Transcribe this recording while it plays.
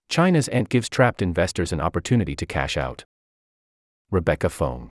China's Ant gives trapped investors an opportunity to cash out. Rebecca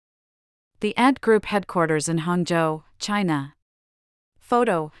Fong. The Ant Group headquarters in Hangzhou, China.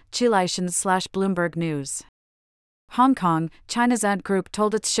 Photo, Chilation/Bloomberg News. Hong Kong, China's Ant Group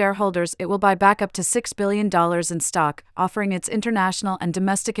told its shareholders it will buy back up to $6 billion in stock, offering its international and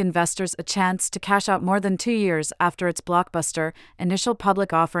domestic investors a chance to cash out more than 2 years after its blockbuster initial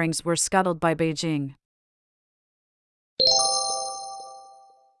public offerings were scuttled by Beijing.